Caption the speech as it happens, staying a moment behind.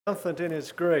Triumphant in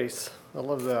His grace. I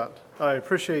love that. I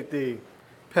appreciate the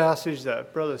passage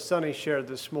that Brother Sonny shared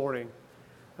this morning.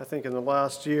 I think in the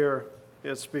last year,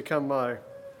 it's become my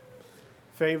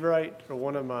favorite, or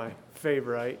one of my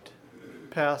favorite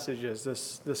passages,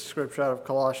 this scripture out of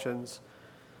Colossians.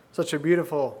 Such a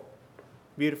beautiful,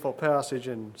 beautiful passage,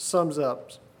 and sums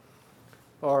up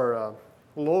our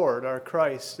Lord, our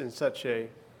Christ, in such a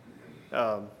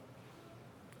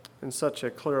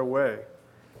clear way.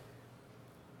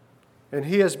 And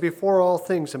He is before all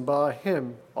things, and by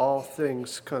Him all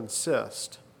things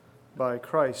consist. By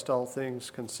Christ all things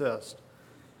consist.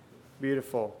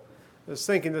 Beautiful. I was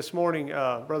thinking this morning,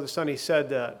 Brother Sonny said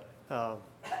that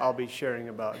I'll be sharing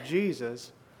about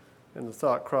Jesus, and the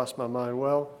thought crossed my mind,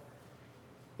 well,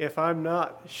 if I'm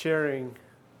not sharing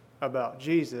about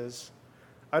Jesus,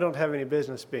 I don't have any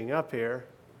business being up here,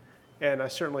 and I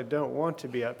certainly don't want to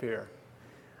be up here.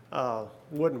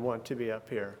 Wouldn't want to be up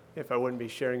here if I wouldn't be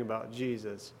sharing about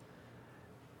Jesus.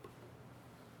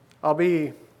 I'll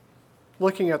be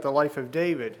looking at the life of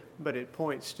David, but it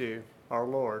points to our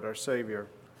Lord, our Savior,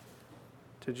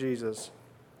 to Jesus.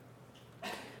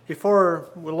 Before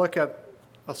we look at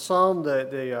a psalm,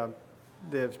 the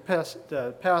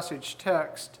passage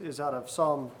text is out of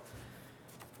Psalm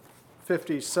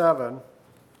 57.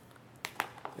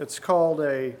 It's called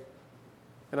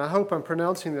and I hope I'm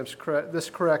pronouncing this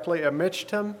correctly, a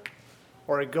Michtam,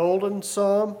 or a golden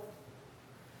psalm.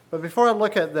 But before I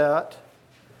look at that,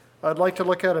 I'd like to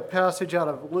look at a passage out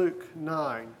of Luke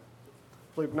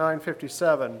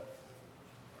 9:57.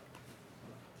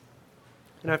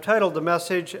 And I've titled the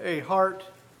message,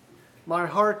 My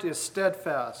Heart is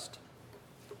Steadfast.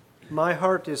 My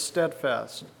heart is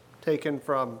steadfast, taken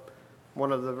from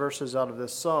one of the verses out of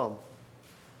this psalm.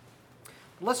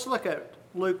 Let's look at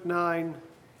Luke 9,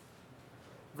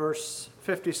 verse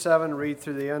 57, read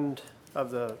through the end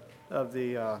of the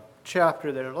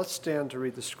chapter there. Let's stand to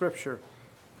read the scripture.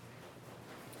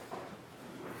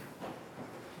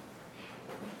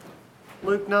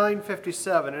 Luke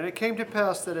 9:57, and it came to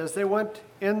pass that as they went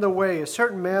in the way, a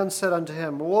certain man said unto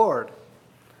him, Lord,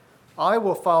 I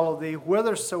will follow thee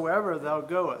whithersoever thou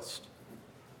goest.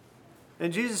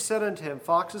 And Jesus said unto him,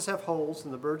 Foxes have holes,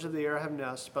 and the birds of the air have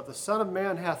nests, but the Son of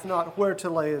Man hath not where to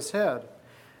lay his head.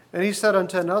 And he said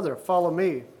unto another, Follow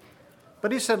me.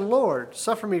 But he said, Lord,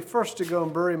 suffer me first to go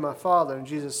and bury my father. And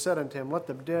Jesus said unto him, Let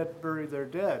the dead bury their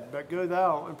dead, but go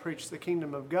thou and preach the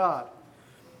kingdom of God.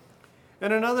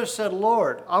 And another said,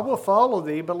 Lord, I will follow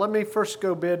thee, but let me first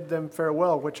go bid them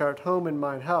farewell, which are at home in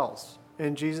mine house.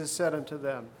 And Jesus said unto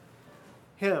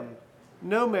him,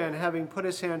 No man having put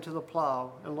his hand to the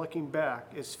plow and looking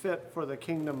back is fit for the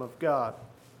kingdom of God.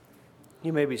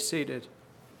 You may be seated.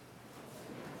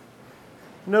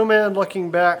 No man looking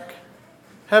back,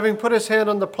 having put his hand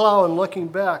on the plow and looking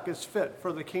back, is fit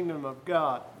for the kingdom of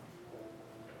God.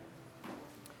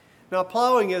 Now,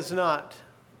 plowing is not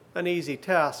an easy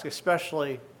task,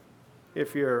 especially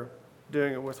if you're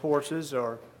doing it with horses,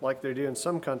 or like they do in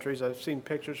some countries. I've seen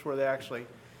pictures where they actually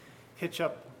hitch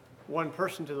up one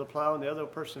person to the plow and the other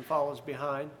person follows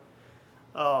behind.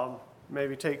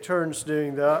 Maybe take turns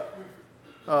doing that.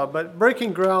 But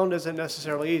breaking ground isn't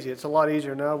necessarily easy. It's a lot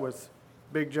easier now with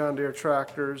big John Deere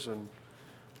tractors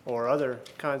or other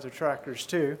kinds of tractors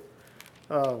too.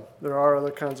 There are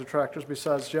other kinds of tractors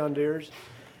besides John Deere's.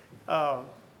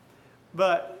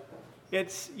 But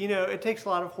it takes a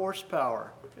lot of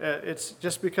horsepower. It's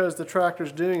just because the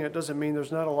tractor's doing it doesn't mean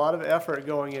there's not a lot of effort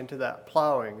going into that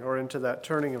plowing or into that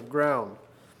turning of ground.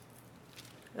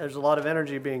 There's a lot of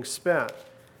energy being spent.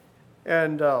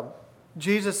 And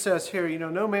Jesus says here,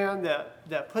 no man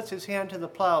that puts his hand to the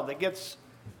plow, that gets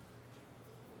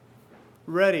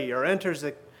ready or enters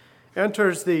the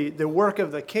work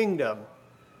of the kingdom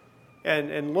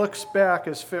and looks back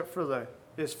is fit for the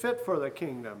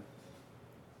kingdom.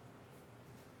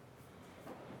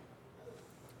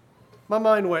 My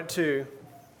mind went to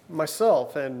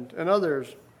myself and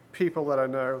others, people that I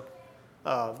know,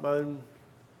 my own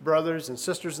brothers and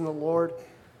sisters in the Lord.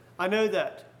 I know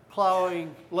that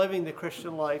plowing, living the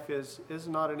Christian life is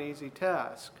not an easy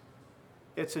task.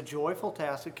 It's a joyful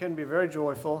task. It can be very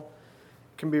joyful,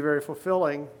 can be very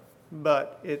fulfilling,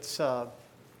 but it's not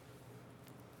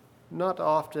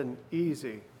often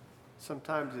easy.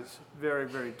 Sometimes it's very,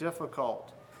 very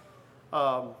difficult.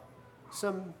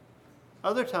 Some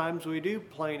other times we do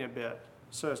plane a bit,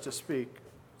 so as to speak.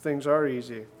 Things are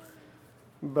easy.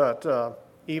 But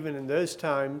even in those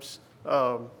times,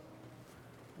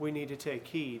 we need to take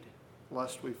heed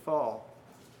lest we fall.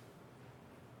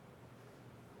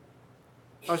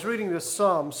 I was reading this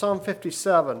psalm, Psalm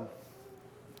 57,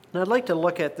 and I'd like to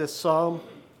look at this psalm.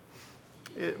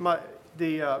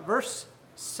 verse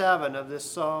 7 of this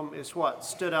psalm is what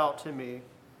stood out to me.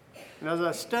 And as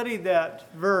I studied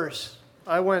that verse,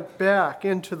 I went back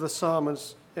into the psalm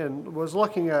and was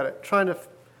looking at it, trying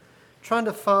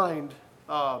to find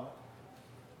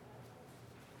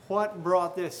what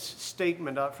brought this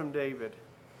statement out from David.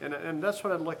 And that's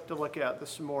what I'd like to look at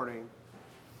this morning.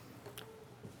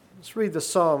 Let's read the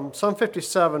psalm. Psalm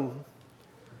 57.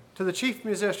 To the chief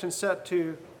musician set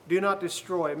to Do Not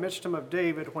Destroy, amidst him of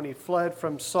David when he fled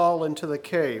from Saul into the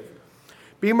cave.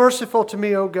 Be merciful to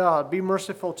me, O God, be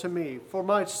merciful to me, for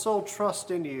my soul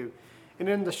trusts in you, and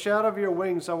in the shadow of your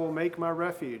wings I will make my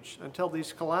refuge, until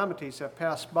these calamities have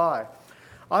passed by.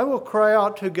 I will cry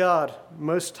out to God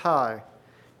Most High,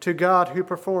 to God who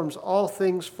performs all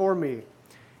things for me.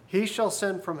 He shall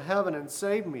send from heaven and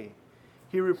save me.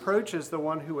 He reproaches the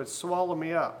one who would swallow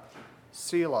me up.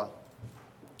 Selah.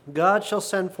 God shall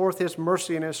send forth his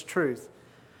mercy and his truth.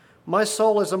 My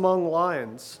soul is among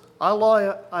lions. I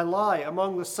lie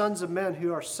among the sons of men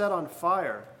who are set on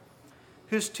fire,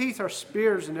 whose teeth are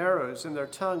spears and arrows, and their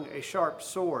tongue a sharp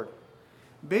sword.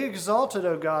 Be exalted,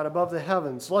 O God, above the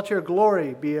heavens. Let your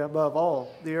glory be above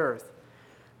all the earth.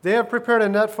 They have prepared a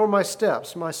net for my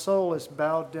steps. My soul is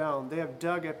bowed down. They have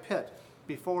dug a pit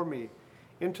before me.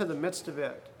 Into the midst of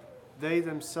it, they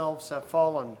themselves have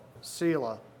fallen.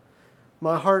 Selah.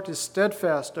 My heart is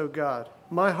steadfast, O God.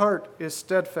 My heart is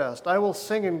steadfast. I will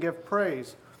sing and give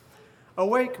praise.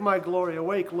 Awake, my glory,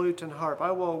 awake, lute and harp.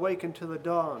 I will awaken to the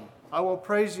dawn. I will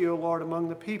praise you, O Lord, among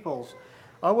the peoples.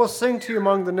 I will sing to you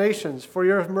among the nations, for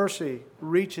your mercy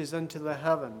reaches unto the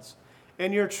heavens,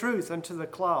 and your truth unto the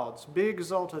clouds. Be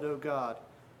exalted, O God,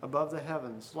 above the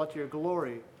heavens. Let your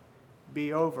glory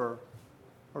be over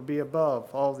or be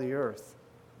above all the earth.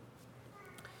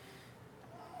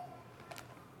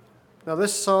 Now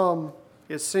this psalm,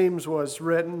 it seems, was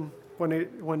written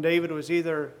when David was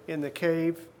either in the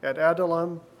cave at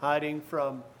Adullam, hiding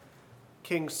from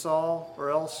King Saul, or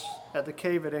else at the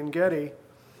cave at En-Gedi.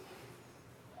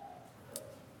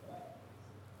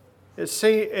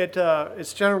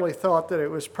 It's generally thought that it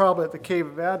was probably at the cave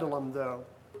of Adullam, though.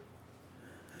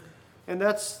 And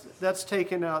that's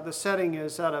taken out, the setting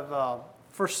is out of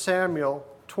 1 Samuel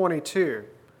 22.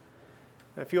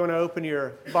 If you want to open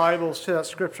your Bibles to that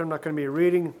scripture, I'm not going to be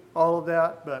reading all of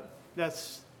that, but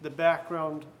that's the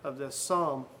background of this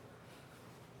psalm,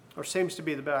 or seems to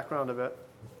be the background of it.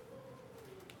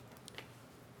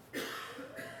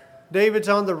 David's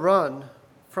on the run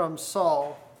from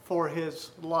Saul for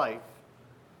his life.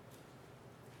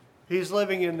 He's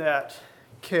living in that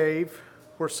cave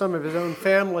where some of his own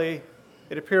family,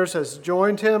 it appears, has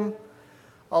joined him,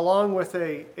 along with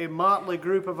a motley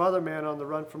group of other men on the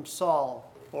run from Saul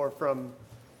or from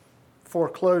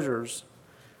foreclosures.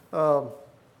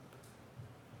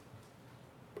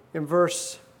 In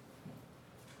verse,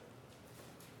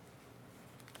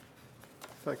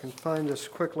 if I can find this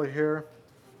quickly here.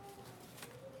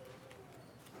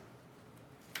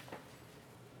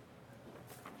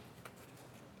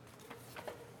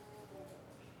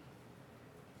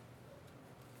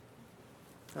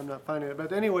 I'm not finding it.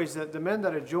 But anyways, the men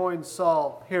that had joined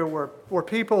Saul here were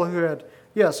people who had,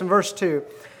 yes, in verse 2,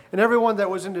 and everyone that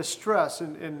was in distress,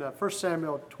 in 1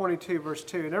 Samuel 22, verse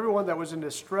 2, and everyone that was in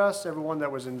distress, everyone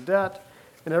that was in debt,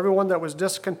 and everyone that was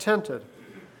discontented.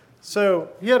 So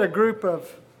he had a group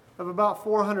of about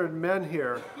 400 men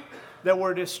here that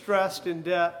were distressed, in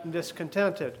debt, and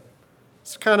discontented.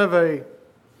 It's kind of a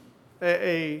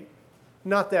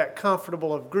not that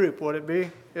comfortable of group, would it be?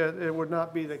 It would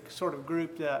not be the sort of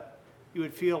group that you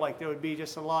would feel like there would be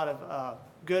just a lot of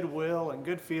goodwill and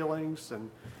good feelings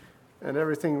and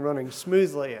everything running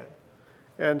smoothly in.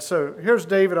 And so here's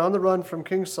David on the run from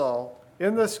King Saul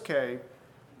in this cave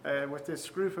and with this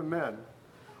group of men.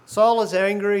 Saul is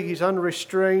angry. He's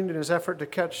unrestrained in his effort to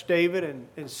catch David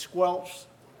and squelch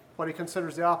what he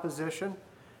considers the opposition.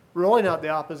 Really not the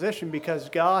opposition, because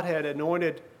God had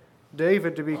anointed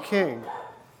David to be king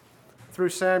through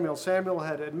Samuel. Samuel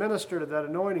had administered that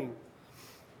anointing.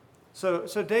 So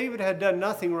David had done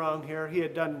nothing wrong here. He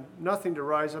had done nothing to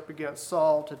rise up against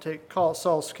Saul, to call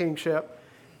Saul's kingship.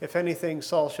 If anything,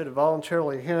 Saul should have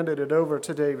voluntarily handed it over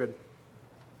to David.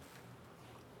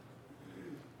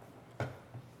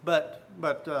 But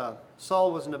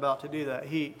Saul wasn't about to do that.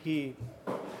 He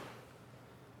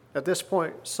at this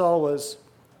point, Saul was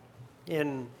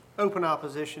in open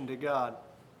opposition to God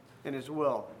and his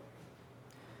will.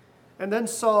 And then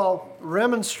Saul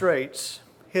remonstrates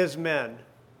his men.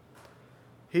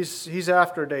 He's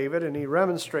after David, and he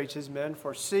remonstrates his men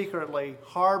for secretly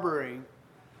harboring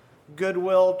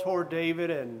goodwill toward David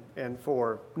and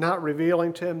for not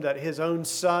revealing to him that his own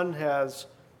son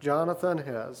Jonathan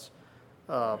has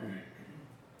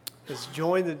has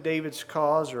joined David's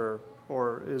cause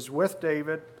or is with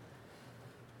David.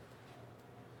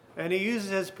 And he uses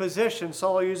his position,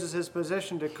 Saul uses his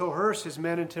position to coerce his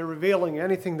men into revealing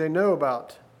anything they know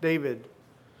about David.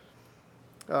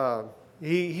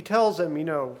 He tells them,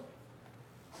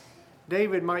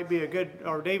 David might be a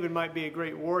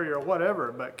great warrior or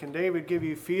whatever, but can David give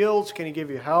you fields? Can he give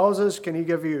you houses? Can he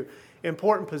give you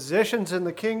important positions in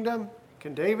the kingdom?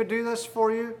 Can David do this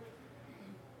for you?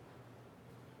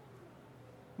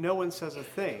 No one says a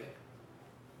thing.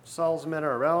 Saul's men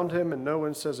are around him, and no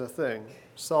one says a thing.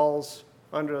 Saul's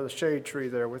under the shade tree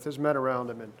there with his men around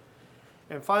him.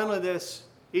 And finally, this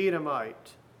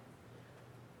Edomite,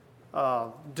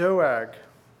 Doeg,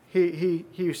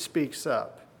 he speaks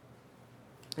up.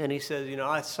 And he says,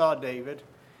 I saw David.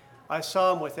 I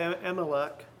saw him with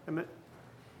Amalek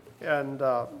and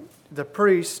the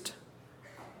priest.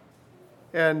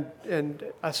 And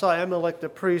I saw Amalek the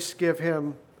priest give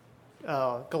him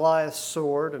Goliath's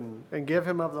sword and give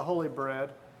him of the holy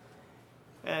bread.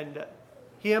 And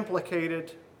he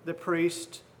implicated the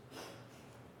priest,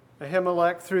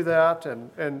 Ahimelech, through that.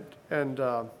 And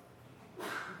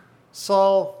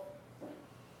Saul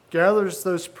gathers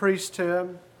those priests to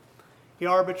him. He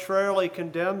arbitrarily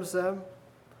condemns them,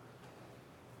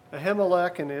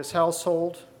 Ahimelech and his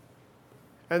household.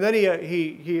 And then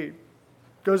he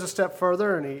goes a step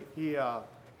further and he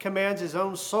commands his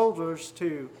own soldiers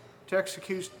to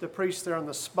execute the priest there on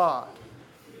the spot.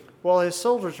 Well, his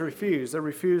soldiers refuse. They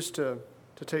refuse to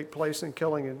take place in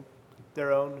killing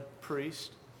their own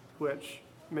priest, which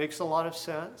makes a lot of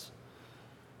sense.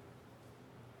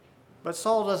 But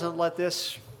Saul doesn't let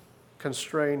this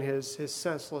constrain his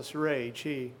senseless rage.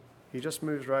 He just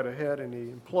moves right ahead and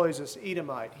he employs this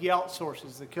Edomite. He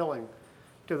outsources the killing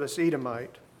to this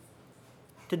Edomite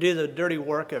to do the dirty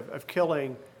work of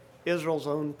killing Israel's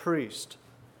own priest.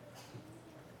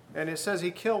 And it says he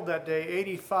killed that day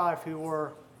 85 who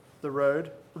wore the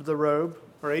robe,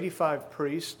 or 85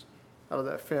 priests out of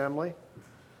that family.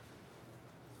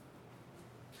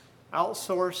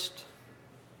 Outsourced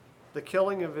the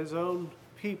killing of his own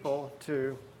people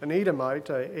to an Edomite,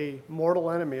 a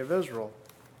mortal enemy of Israel.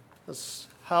 That's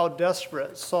how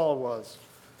desperate Saul was.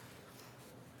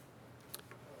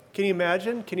 Can you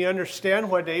imagine? Can you understand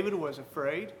why David was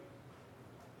afraid?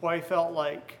 Why he felt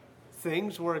like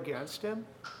things were against him?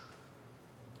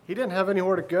 He didn't have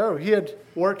anywhere to go. He had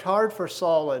worked hard for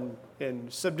Saul in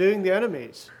subduing the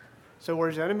enemies. So were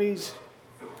his enemies,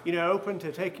 open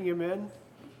to taking him in?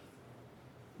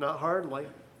 Not hardly.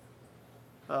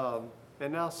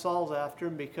 And now Saul's after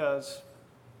him because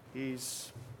David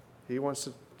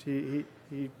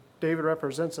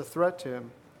represents a threat to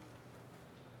him.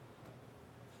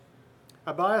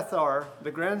 Abiathar,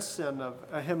 the grandson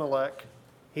of Ahimelech,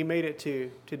 he made it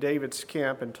to David's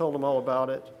camp and told him all about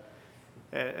it.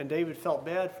 And David felt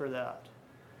bad for that.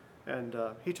 And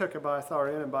he took Abiathar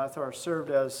in, and Abiathar served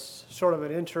as sort of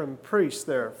an interim priest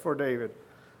there for David.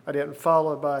 I didn't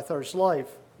follow Abiathar's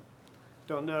life.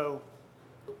 Don't know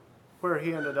where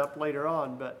he ended up later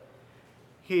on, but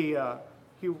he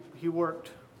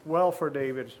worked well for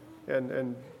David,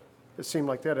 and it seemed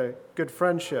like they had a good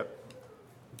friendship.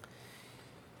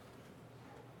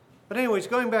 But anyways,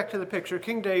 going back to the picture,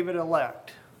 King David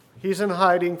elect. He's in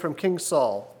hiding from King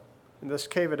Saul in this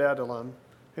cave at Adullam,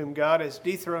 whom God has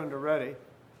dethroned already.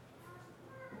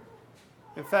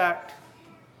 In fact,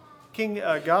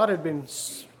 God had been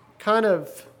kind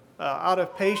of out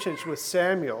of patience with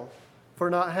Samuel for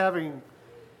not having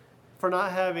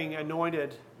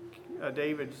anointed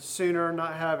David sooner,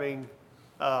 not having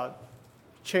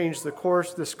changed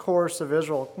this course of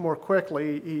Israel more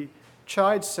quickly. He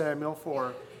chides Samuel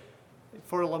for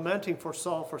lamenting for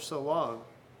Saul for so long.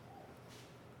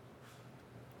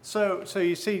 So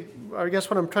you see, I guess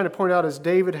what I'm trying to point out is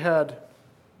David had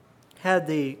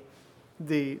the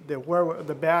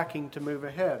backing to move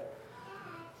ahead.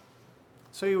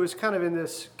 So he was kind of in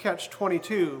this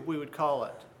catch-22, we would call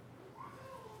it.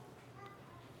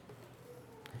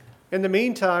 In the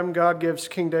meantime, God gives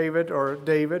King David, or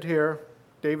David here,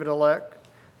 David elect,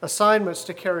 assignments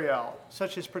to carry out,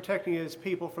 such as protecting his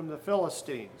people from the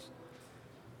Philistines.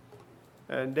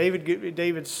 And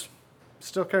David's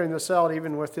still carrying this out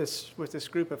even with this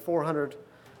group of 400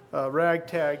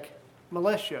 ragtag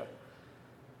militia.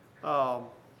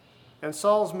 And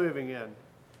Saul's moving in.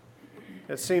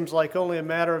 It seems like only a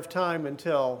matter of time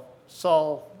until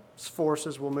Saul's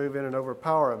forces will move in and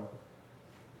overpower him.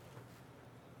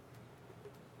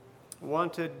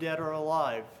 Wanted, dead or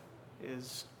alive,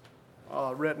 is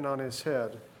written on his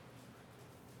head.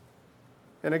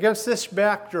 And against this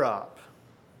backdrop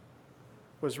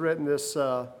was written this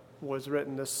was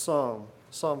written this psalm,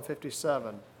 Psalm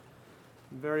 57.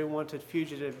 Very wanted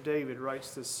fugitive David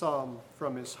writes this psalm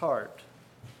from his heart.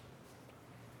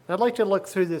 I'd like to look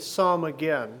through this psalm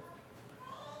again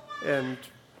and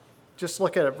just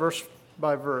look at it verse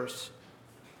by verse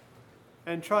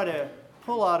and try to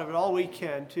pull out of it all we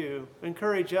can to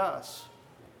encourage us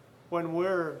when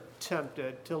we're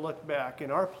tempted to look back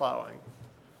in our plowing.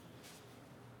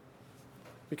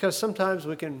 Because sometimes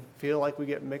we can feel like we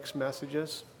get mixed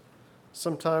messages.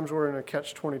 Sometimes we're in a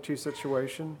catch-22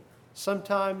 situation.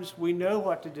 Sometimes we know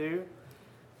what to do,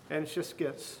 and it just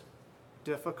gets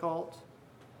difficult.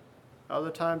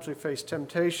 Other times we face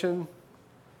temptation.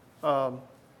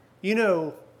 You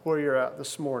know where you're at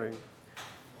this morning,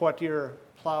 what your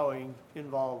plowing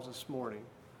involves this morning.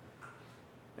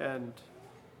 And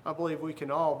I believe we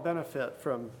can all benefit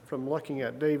from looking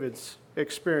at David's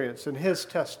experience and his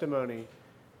testimony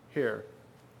here.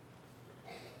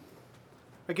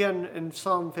 Again, in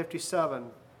Psalm 57,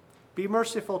 be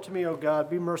merciful to me, O God,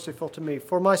 be merciful to me,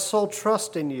 for my soul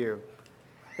trusts in you.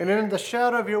 And in the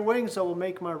shadow of your wings I will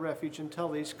make my refuge until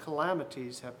these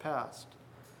calamities have passed.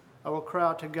 I will cry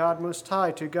out to God Most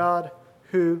High, to God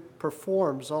who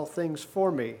performs all things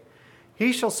for me.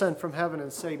 He shall send from heaven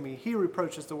and save me. He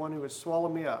reproaches the one who would swallow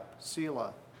me up.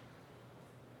 Selah.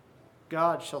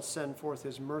 God shall send forth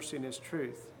his mercy and his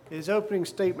truth. His opening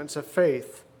statements of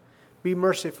faith. Be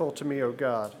merciful to me, O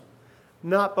God.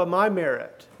 Not by my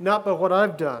merit, not by what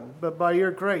I've done, but by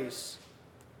your grace.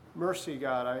 Mercy,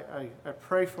 God, I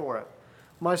pray for it.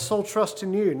 My soul trusts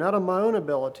in you, not on my own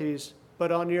abilities,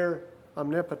 but on your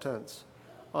omnipotence,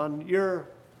 on your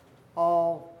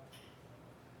all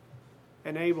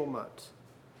enablement.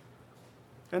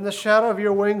 And the shadow of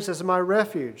your wings is my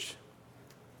refuge,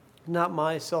 not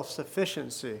my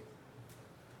self-sufficiency,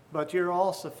 but your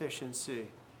all-sufficiency.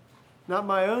 Not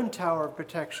my own tower of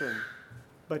protection,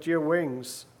 but your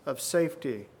wings of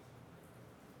safety.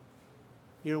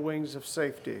 Your wings of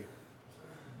safety.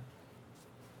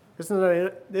 Isn't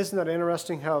that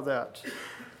interesting how that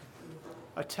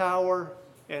a tower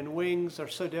and wings are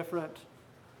so different?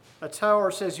 A tower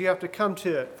says you have to come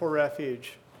to it for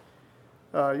refuge.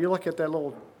 You look at that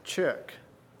little chick;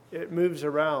 it moves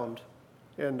around,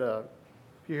 and if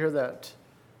you hear that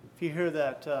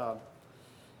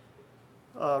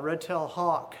red-tailed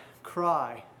hawk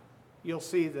cry, you'll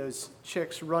see those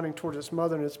chicks running towards its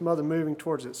mother and its mother moving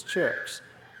towards its chicks.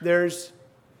 There's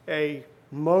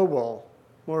more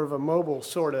of a mobile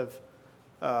sort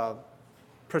of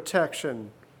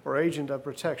protection or agent of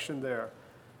protection there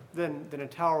than a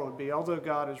tower would be. Although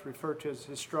God is referred to as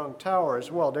his strong tower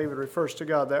as well, David refers to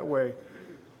God that way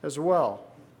as well.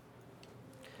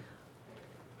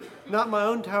 Not my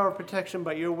own tower of protection,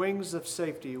 but your wings of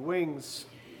safety. Wings.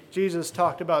 Jesus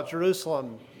talked about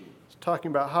Jerusalem,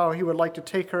 talking about how he would like to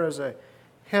take her as a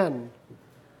hen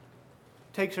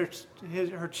takes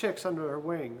her chicks under her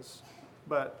wings,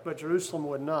 but Jerusalem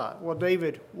would not. Well,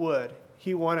 David would.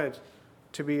 He wanted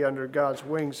to be under God's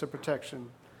wings of protection.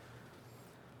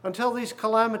 Until these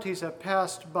calamities have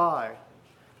passed by,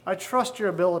 I trust your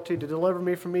ability to deliver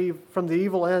me from the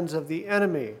evil ends of the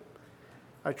enemy.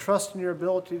 I trust in your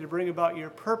ability to bring about your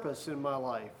purpose in my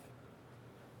life,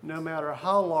 no matter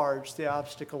how large the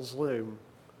obstacles loom.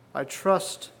 I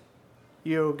trust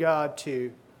you, O God,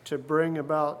 to bring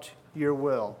about your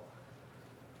will.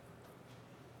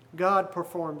 God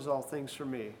performs all things for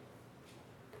me.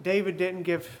 David didn't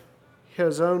give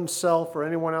his own self or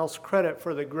anyone else credit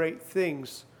for the great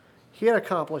things he had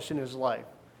accomplished in his life.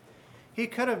 He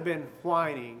could have been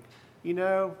whining,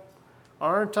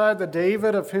 aren't I the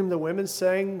David of whom the women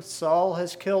sang, Saul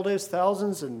has killed his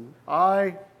thousands and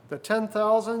I the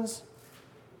 10,000s?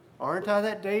 Aren't I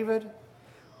that David?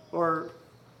 Or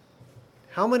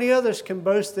how many others can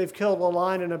boast they've killed a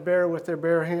lion and a bear with their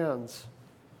bare hands?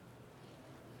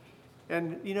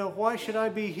 And, why should I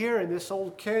be here in this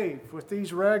old cave with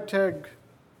these ragtag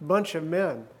bunch of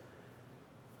men?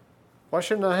 Why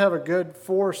shouldn't I have a good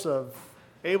force of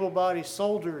able-bodied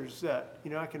soldiers that,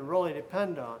 I can really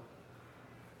depend on?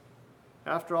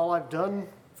 After all I've done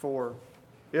for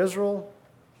Israel?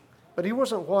 But he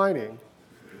wasn't whining.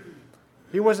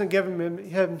 He wasn't giving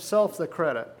himself the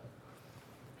credit.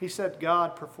 He said,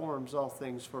 God performs all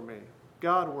things for me.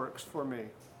 God works for me.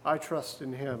 I trust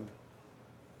in him.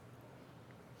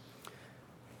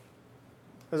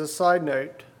 As a side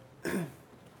note,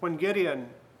 when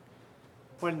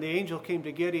the angel came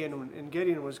to Gideon, and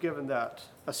Gideon was given that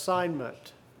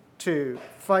assignment to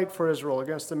fight for Israel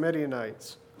against the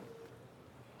Midianites,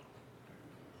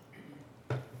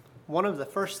 one of the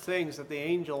first things that the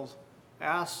angels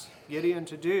asked Gideon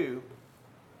to do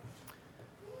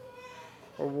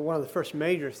or one of the first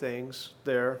major things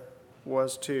there,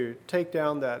 was to take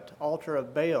down that altar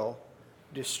of Baal,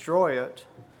 destroy it,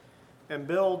 and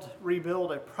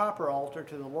rebuild a proper altar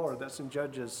to the Lord. That's in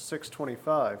Judges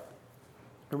 6:25.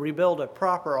 And rebuild a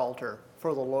proper altar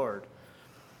for the Lord.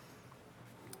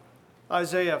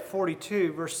 Isaiah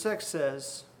 42, verse 6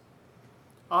 says,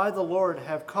 I, the Lord,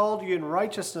 have called you in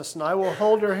righteousness, and I will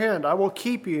hold your hand. I will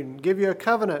keep you and give you a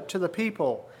covenant to the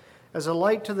people, as a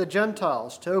light to the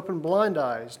Gentiles, to open blind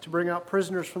eyes, to bring out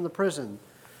prisoners from the prison,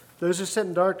 those who sit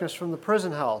in darkness from the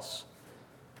prison house.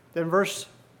 Then verse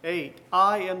 8,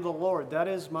 I am the Lord, that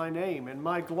is my name, and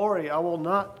my glory I will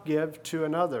not give to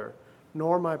another,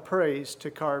 nor my praise to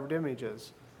carved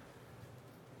images.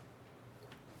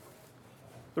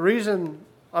 The reason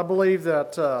I believe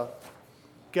that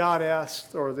God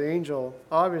asked, or the angel,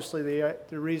 obviously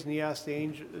the reason he asked the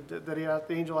angel, the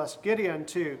angel asked Gideon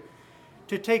to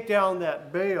take down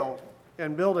that Baal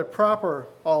and build a proper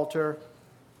altar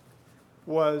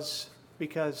was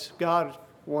because God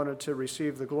wanted to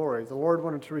receive the glory. The Lord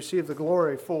wanted to receive the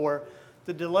glory for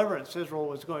the deliverance Israel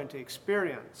was going to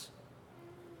experience.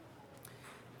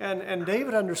 And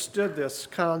David understood this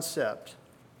concept.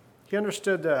 He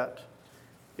understood that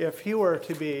if he were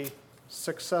to be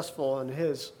successful in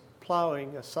his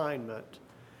plowing assignment,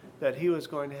 that he was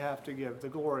going to have to give the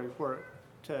glory where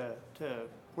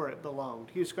it belonged.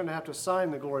 He was going to have to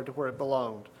assign the glory to where it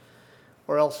belonged,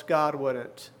 or else God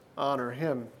wouldn't honor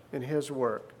him in his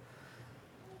work.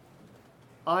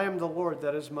 I am the Lord,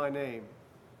 that is my name,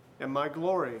 and my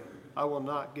glory I will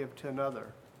not give to another,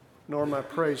 nor my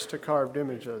praise to carved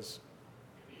images.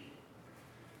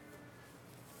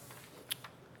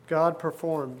 God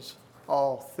performs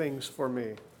all things for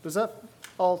me. Does that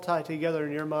all tie together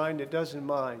in your mind? It does in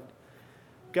mine.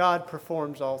 God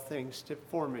performs all things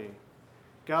for me.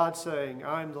 God saying,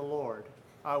 I'm the Lord.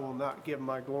 I will not give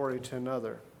my glory to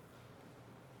another.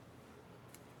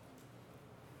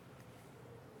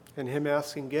 And him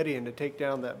asking Gideon to take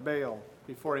down that Baal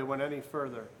before he went any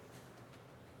further.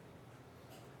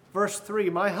 Verse 3,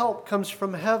 my help comes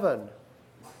from heaven.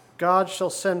 God shall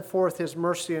send forth his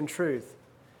mercy and truth.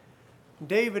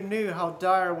 David knew how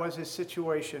dire was his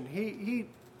situation.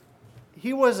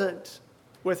 He wasn't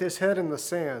with his head in the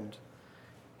sand.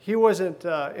 He wasn't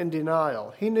in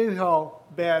denial. He knew how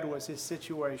bad was his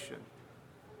situation.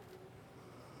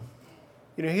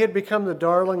 You know, he had become the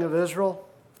darling of Israel,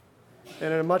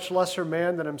 and a much lesser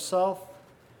man than himself,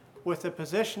 with the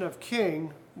position of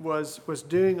king, was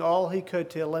doing all he could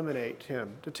to eliminate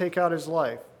him, to take out his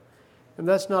life. And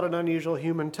that's not an unusual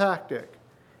human tactic.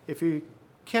 If you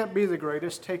can't be the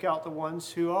greatest, take out the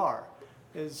ones who are,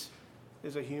 is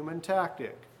a human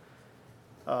tactic.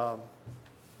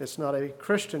 It's not a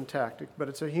Christian tactic, but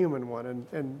it's a human one.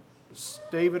 And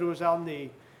David was on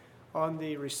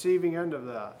the receiving end of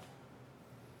that.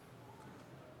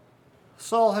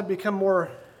 Saul had become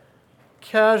more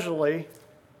casually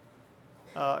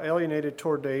alienated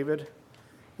toward David.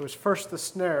 It was first the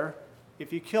snare.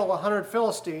 If you kill 100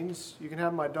 Philistines, you can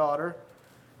have my daughter.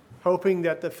 Hoping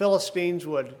that the Philistines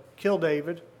would kill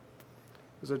David. It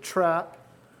was a trap.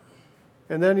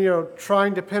 And then,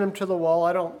 trying to pin him to the wall.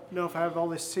 I don't know if I have all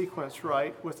this sequence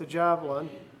right with the javelin.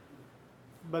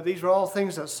 But these were all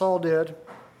things that Saul did.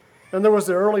 Then there was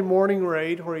the early morning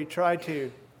raid where he tried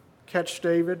to catch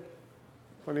David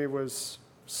when he was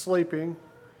sleeping.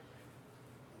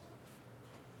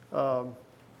 And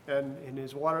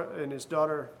his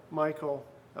daughter Michal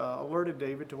alerted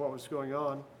David to what was going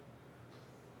on.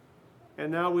 And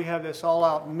now we have this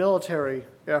all-out military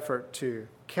effort to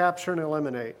capture and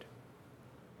eliminate.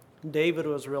 David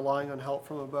was relying on help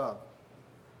from above.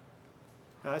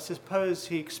 And I suppose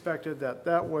he expected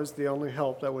that was the only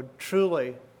help that would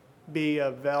truly be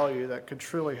of value, that could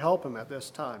truly help him at this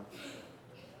time.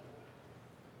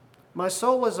 My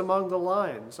soul is among the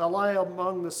lions. I lie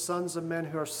among the sons of men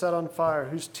who are set on fire,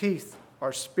 whose teeth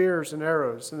are spears and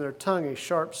arrows, and their tongue a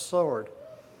sharp sword.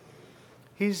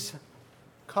 He's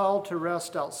called to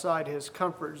rest outside his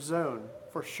comfort zone,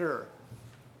 for sure.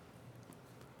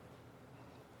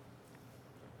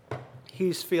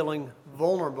 He's feeling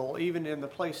vulnerable, even in the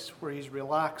place where he's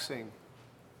relaxing.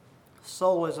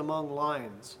 Soul is among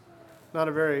lions. Not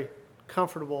a very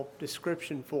comfortable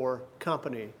description for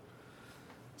company.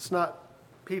 It's not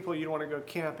people you want to go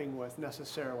camping with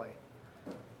necessarily.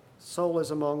 Soul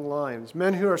is among lions.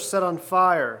 Men who are set on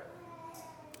fire,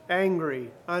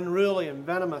 angry, unruly, and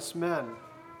venomous men.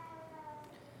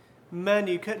 Men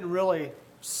you couldn't really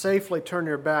safely turn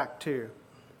your back to.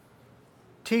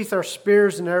 Teeth are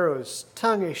spears and arrows,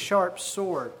 tongue a sharp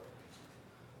sword.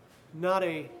 Not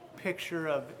a picture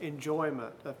of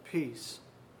enjoyment, of peace.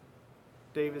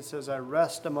 David says, I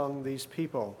rest among these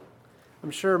people.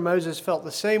 I'm sure Moses felt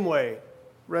the same way,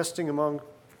 resting among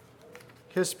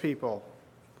his people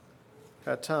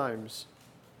at times,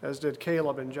 as did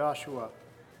Caleb and Joshua.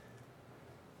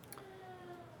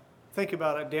 Think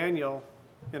about it, Daniel,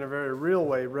 in a very real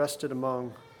way, rested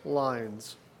among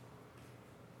lions.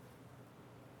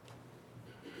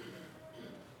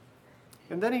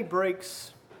 And then he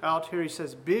breaks out here, he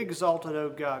says, be exalted, O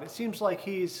God. It seems like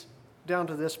he's, down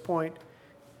to this point,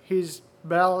 he's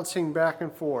balancing back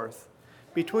and forth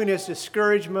between his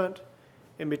discouragement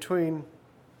and between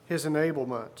his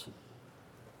enablement.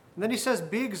 And then he says,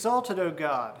 be exalted, O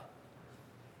God.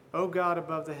 O God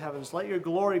above the heavens, let your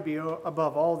glory be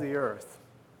above all the earth.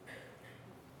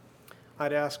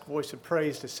 I'd ask Voice of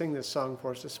Praise to sing this song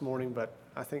for us this morning, but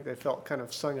I think they felt kind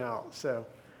of sung out. So,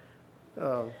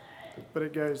 but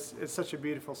it goes, it's such a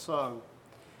beautiful song.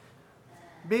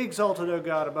 Be exalted, O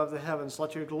God, above the heavens.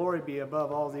 Let your glory be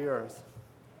above all the earth.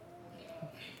 I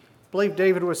believe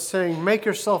David was saying, make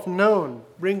yourself known.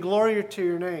 Bring glory to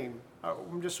your name.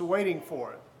 I'm just waiting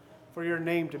for it, for your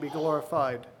name to be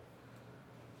glorified.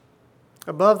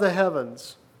 Above the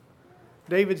heavens,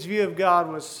 David's view of God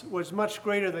was much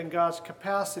greater than God's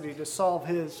capacity to solve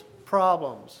his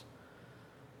problems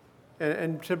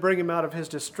and to bring him out of his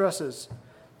distresses.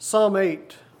 Psalm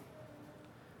 8,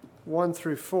 1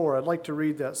 through 4. I'd like to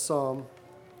read that psalm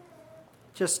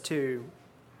just to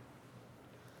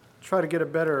try to get a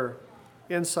better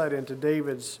insight into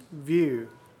David's view.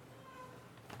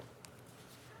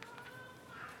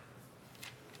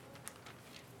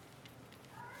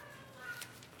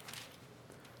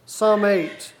 Psalm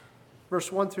 8,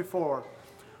 verse 1 through 4.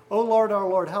 O Lord, our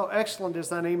Lord, how excellent is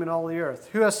thy name in all the earth.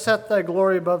 Who has set thy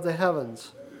glory above the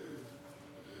heavens?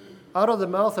 Out of the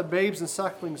mouth of babes and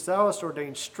sucklings thou hast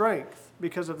ordained strength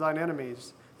because of thine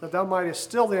enemies, that thou mightest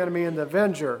still the enemy and the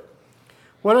avenger.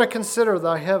 When I consider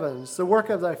thy heavens, the work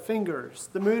of thy fingers,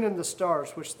 the moon and the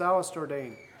stars which thou hast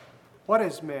ordained, what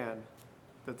is man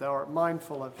that thou art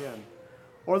mindful of him,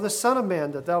 or the son of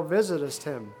man that thou visitest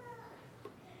him?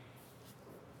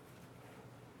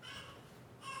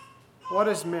 What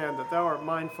is man that thou art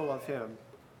mindful of him?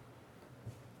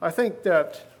 I think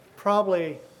that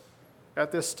probably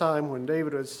at this time when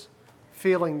David was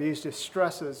feeling these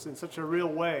distresses in such a real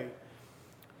way,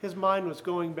 his mind was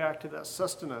going back to that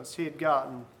sustenance he had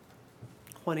gotten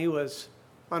when he was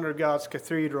under God's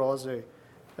cathedral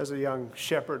as a young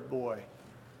shepherd boy,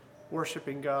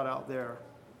 worshiping God out there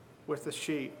with the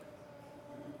sheep.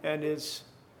 And his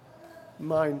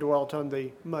mind dwelt on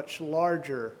the much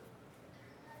larger,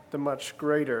 the much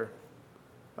greater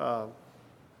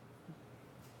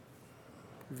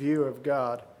view of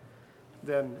God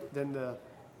than the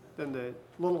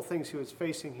little things he was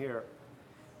facing here.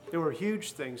 There were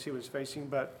huge things he was facing,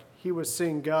 but he was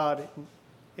seeing God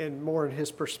more in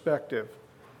his perspective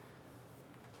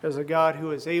as a God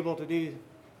who is able to do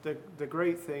the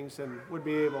great things and would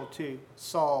be able to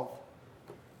solve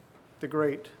the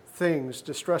great things,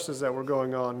 distresses that were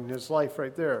going on in his life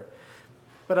right there.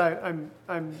 But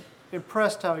I'm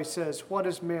impressed how he says, what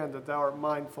is man that thou art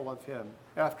mindful of him,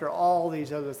 after all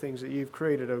these other things that you've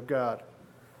created, O God?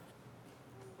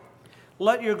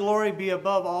 Let your glory be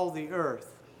above all the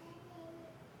earth.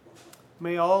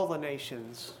 May all the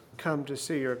nations come to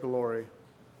see your glory.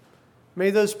 May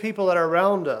those people that are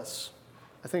around us,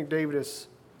 I think David is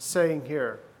saying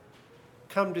here,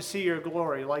 come to see your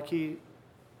glory, like the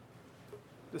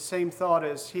same thought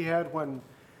as he had when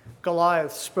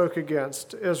Goliath spoke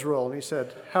against Israel, and he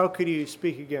said, how could you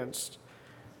speak against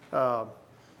I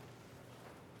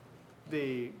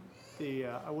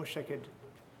wish I could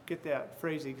get that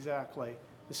phrase exactly.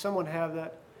 Does someone have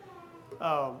that?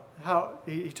 How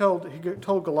he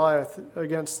told Goliath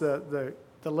against the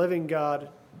living God.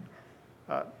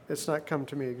 It's not come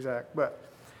to me exact, but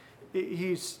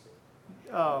he's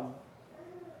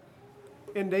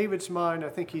in David's mind. I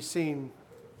think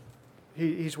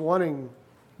he's wanting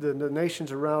the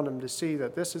nations around him to see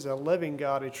that this is a living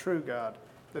God, a true God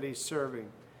that he's serving.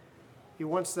 He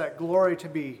wants that glory to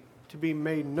be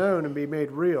made known and be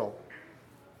made real.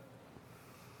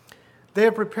 They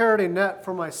have prepared a net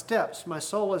for my steps. My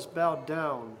soul is bowed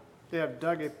down. They have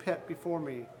dug a pit before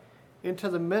me. Into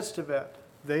the midst of it,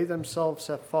 they themselves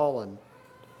have fallen.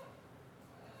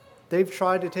 They've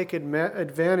tried to take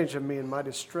advantage of me in my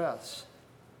distress.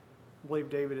 I believe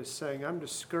David is saying, I'm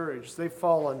discouraged. They've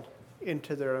fallen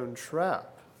into their own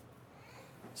trap.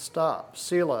 Stop.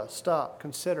 Selah. Stop.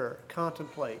 Consider.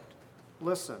 Contemplate.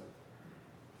 Listen.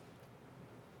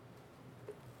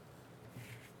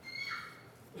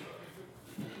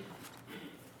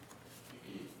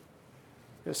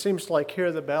 It seems like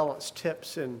here the balance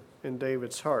tips in in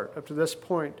David's heart. Up to this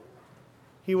point,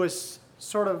 he was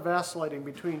sort of vacillating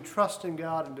between trust in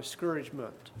God and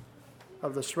discouragement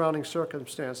of the surrounding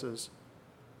circumstances.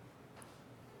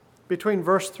 Between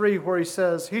verse 3, where he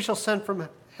says, "He shall send from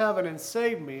heaven and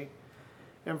save me,"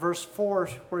 and verse 4,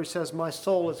 where he says, "My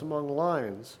soul is among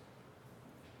lions."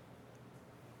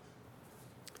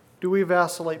 Do we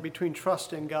vacillate between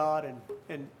trust in God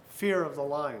and fear of the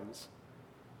lions?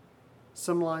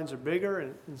 Some lions are bigger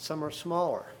and some are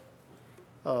smaller.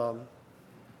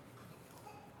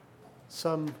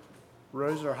 Some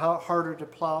roads are harder to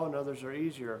plow and others are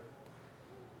easier.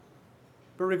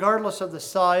 But regardless of the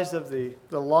size of the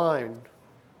line,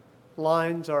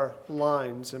 lines are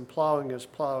lines and plowing is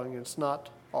plowing. It's not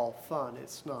all fun.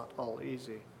 It's not all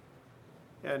easy.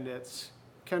 And it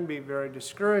can be very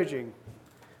discouraging.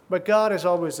 But God is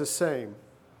always the same.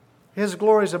 His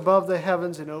glory is above the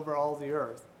heavens and over all the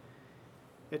earth.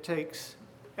 It takes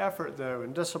effort, though,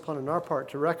 and discipline on our part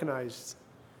to recognize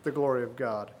the glory of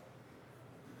God.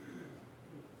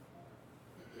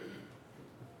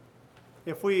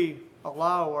 If we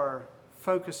allow our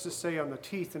focus to stay on the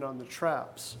teeth and on the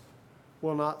traps,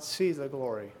 we'll not see the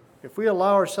glory. If we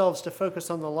allow ourselves to focus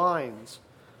on the lines,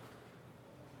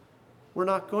 we're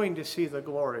not going to see the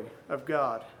glory of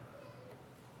God.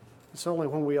 It's only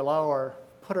when we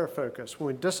put our focus, when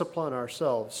we discipline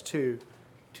ourselves to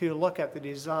look at the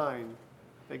design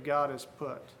that God has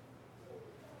put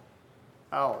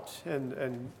out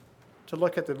and to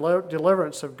look at the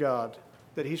deliverance of God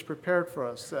that He's prepared for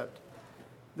us,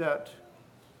 that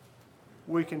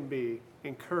we can be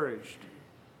encouraged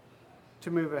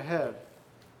to move ahead.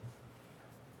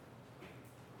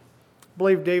 I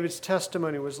believe David's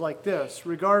testimony was like this: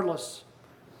 regardless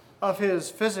of his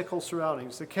physical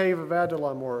surroundings, the cave of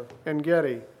Adullam or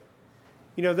En-Gedi,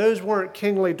 those weren't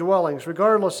kingly dwellings.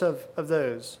 Regardless of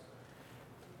those,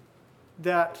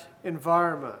 that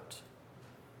environment,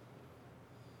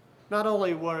 not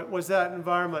only was that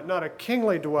environment not a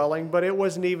kingly dwelling, but it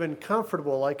wasn't even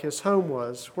comfortable like his home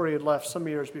was, where he had left some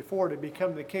years before to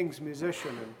become the king's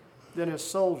musician and then his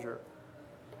soldier.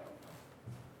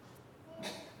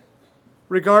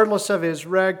 Regardless of his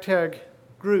ragtag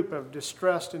group of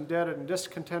distressed, indebted, and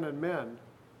discontented men,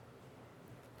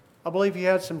 I believe he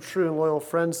had some true and loyal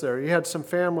friends there. He had some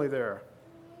family there.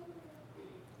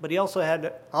 But he also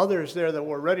had others there that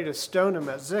were ready to stone him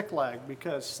at Ziklag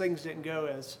because things didn't go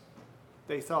as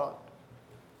they thought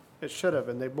it should have,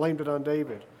 and they blamed it on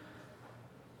David.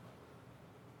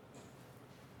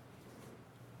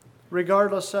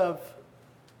 Regardless of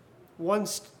one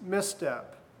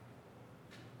misstep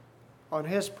on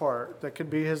his part that could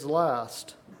be his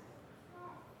last,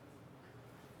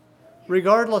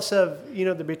 regardless of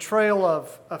the betrayal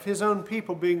of his own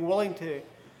people being willing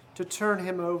to turn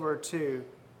him over to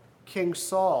King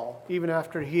Saul, even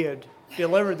after he had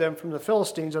delivered them from the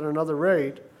Philistines on another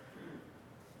raid,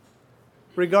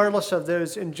 regardless of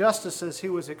those injustices he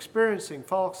was experiencing,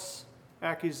 false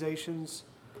accusations,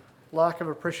 lack of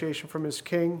appreciation from his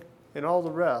king, and all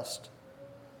the rest,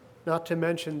 not to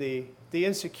mention the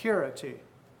insecurity,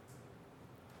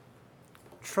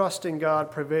 trust in God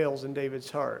prevails in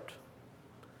David's heart.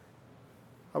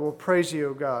 I will praise you,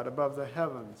 O God, above the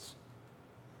heavens.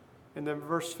 And then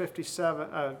verse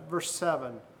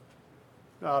 7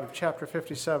 out of chapter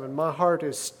 57, my heart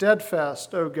is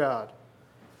steadfast, O God.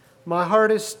 My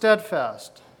heart is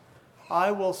steadfast.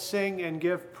 I will sing and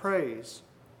give praise.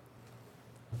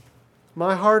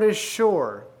 My heart is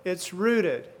sure. It's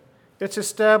rooted. It's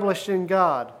established in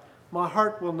God. My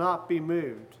heart will not be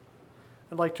moved.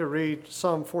 I'd like to read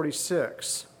Psalm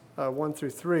 46, 1 through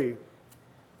 3.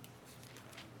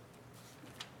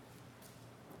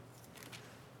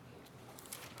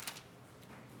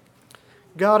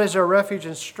 God is our refuge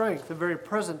and strength, a very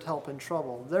present help in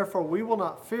trouble. Therefore we will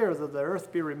not fear though the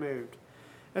earth be removed,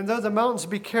 and though the mountains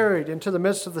be carried into the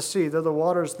midst of the sea, though the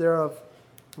waters thereof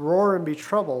roar and be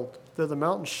troubled, though the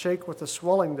mountains shake with the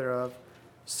swelling thereof.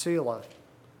 Selah.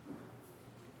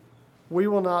 We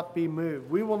will not be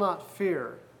moved. We will not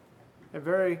fear.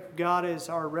 God is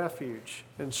our refuge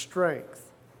and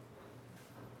strength.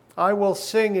 I will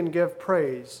sing and give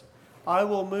praise. I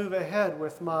will move ahead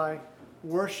with my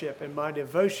worship and my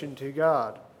devotion to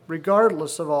God.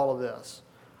 Regardless of all of this,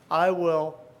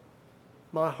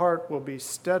 my heart will be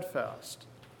steadfast.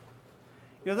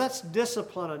 That's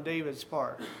discipline on David's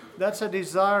part. That's a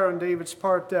desire on David's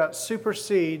part that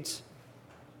supersedes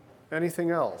anything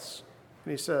else.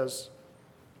 And he says,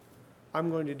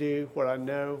 I'm going to do what I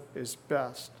know is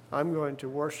best. I'm going to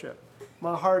worship.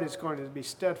 My heart is going to be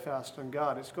steadfast on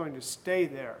God. It's going to stay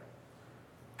there.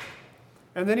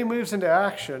 And then he moves into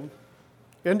action,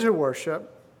 into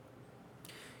worship.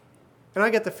 And I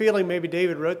get the feeling maybe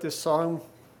David wrote this song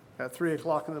at 3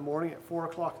 o'clock in the morning, at 4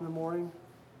 o'clock in the morning.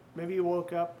 Maybe he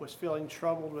woke up, was feeling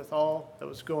troubled with all that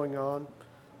was going on,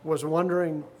 was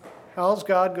wondering, how's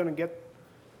God going to get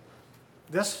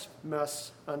this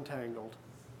mess untangled?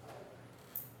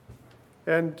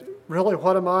 And really,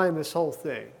 what am I in this whole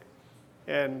thing?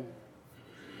 And,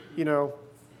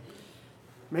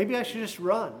 maybe I should just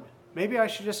run. Maybe I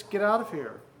should just get out of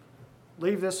here.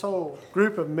 Leave this whole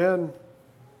group of men,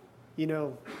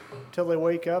 till they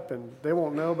wake up and they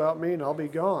won't know about me and I'll be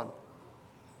gone.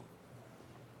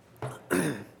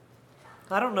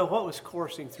 I don't know what was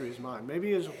coursing through his mind. Maybe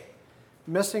he was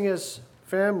missing his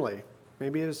family.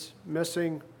 Maybe he was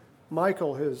missing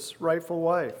Michal, his rightful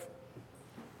wife.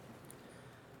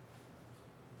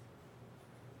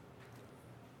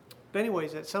 But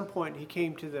anyways, at some point he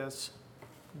came to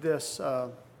this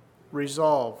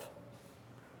resolve.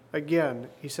 Again,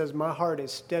 he says, my heart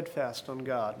is steadfast on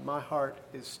God. My heart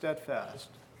is steadfast.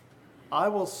 I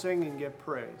will sing and give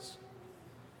praise.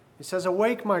 He says,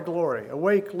 awake my glory,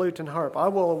 awake lute and harp. I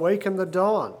will awaken the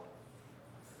dawn.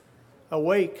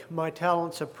 Awake my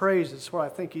talents of praise is what I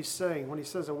think he's saying when he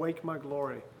says, awake my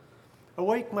glory.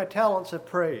 Awake my talents of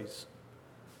praise.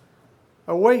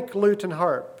 Awake lute and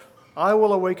harp. I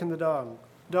will awaken the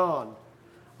dawn.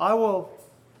 I will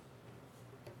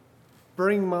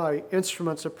bring my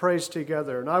instruments of praise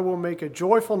together, and I will make a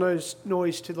joyful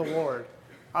noise to the Lord.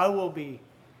 I will be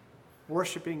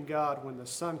worshiping God when the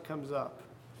sun comes up.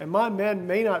 And my men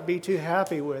may not be too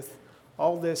happy with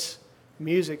all this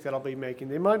music that I'll be making.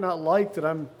 They might not like that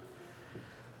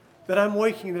I'm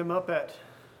waking them up at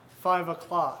 5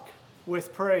 o'clock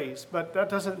with praise, but that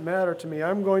doesn't matter to me.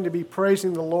 I'm going to be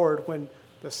praising the Lord when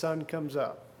the sun comes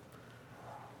up.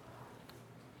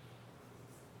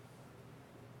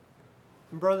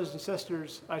 And brothers and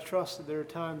sisters, I trust that there are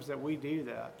times that we do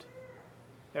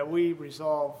that we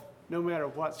resolve, no matter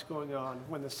what's going on,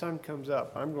 when the sun comes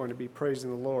up, I'm going to be praising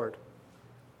the Lord.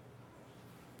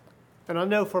 And I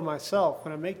know for myself,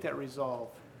 when I make that resolve,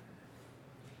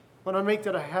 when I make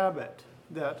that a habit,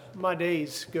 that my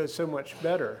days go so much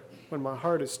better when my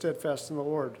heart is steadfast in the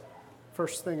Lord,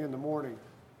 first thing in the morning.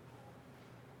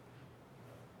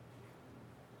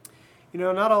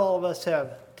 Not all of us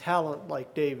have talent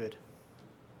like David.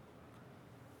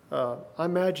 I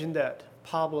imagine that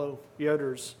Pablo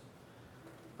Yoder's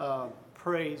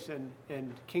praise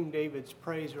and King David's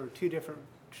praise are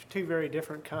two very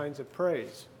different kinds of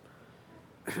praise.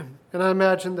 And I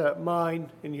imagine that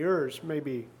mine and yours may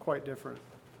be quite different.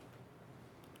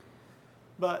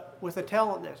 But with the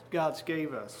talent that God's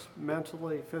gave us,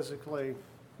 mentally, physically,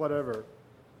 whatever,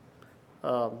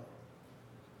 I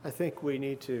think we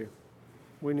need to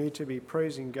be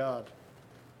praising God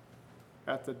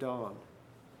at the dawn.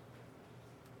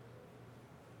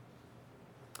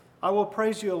 I will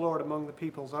praise you, O Lord, among the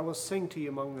peoples. I will sing to you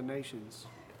among the nations.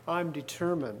 I'm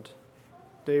determined,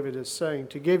 David is saying,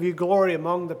 to give you glory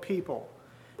among the people,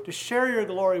 to share your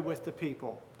glory with the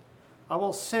people. I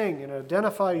will sing and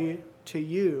identify you to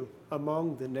you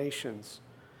among the nations.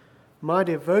 My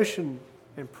devotion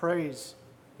and praise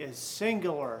is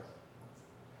singular,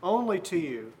 only to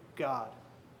you, God.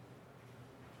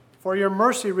 For your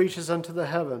mercy reaches unto the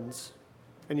heavens,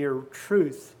 and your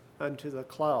truth unto the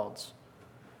clouds.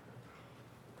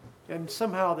 And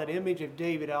somehow that image of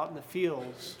David out in the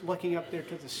fields, looking up there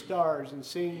to the stars and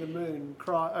seeing the moon,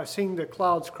 seeing the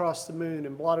clouds cross the moon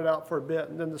and blot it out for a bit,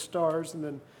 and then the stars, and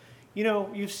then,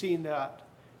 you've seen that,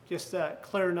 just that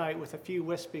clear night with a few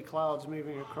wispy clouds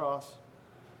moving across.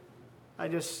 I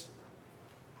just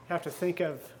have to think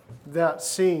of that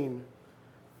scene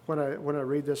when I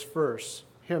read this verse.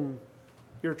 Him,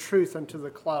 your truth unto the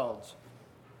clouds.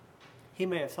 He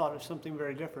may have thought of something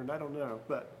very different, I don't know,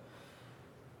 but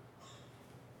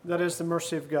that is the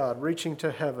mercy of God, reaching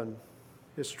to heaven,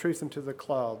 his truth into the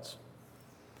clouds.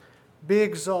 Be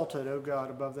exalted, O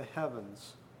God, above the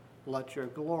heavens. Let your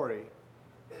glory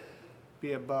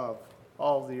be above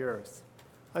all the earth.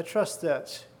 I trust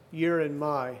that's your and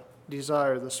my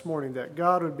desire this morning, that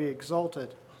God would be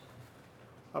exalted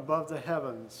above the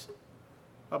heavens,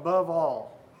 above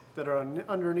all that are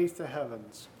underneath the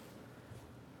heavens.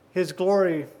 His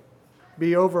glory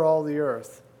be over all the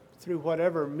earth, through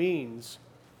whatever means,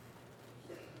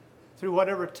 through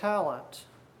whatever talent,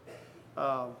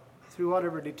 through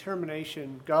whatever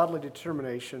determination, godly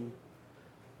determination,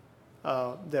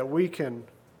 that we can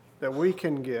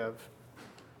give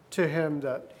to him,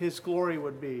 that his glory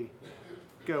would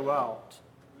go out.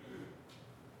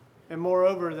 And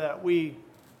moreover, that we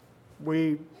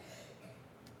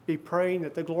be praying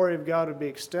that the glory of God would be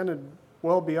extended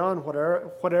well beyond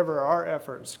whatever our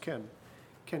efforts can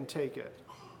take it.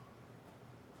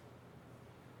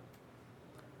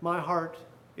 My heart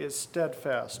is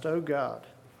steadfast. O God,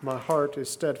 my heart is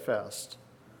steadfast.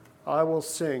 I will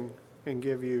sing and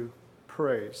give you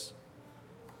praise.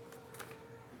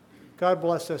 God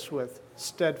bless us with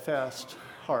steadfast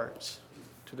hearts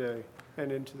today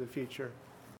and into the future.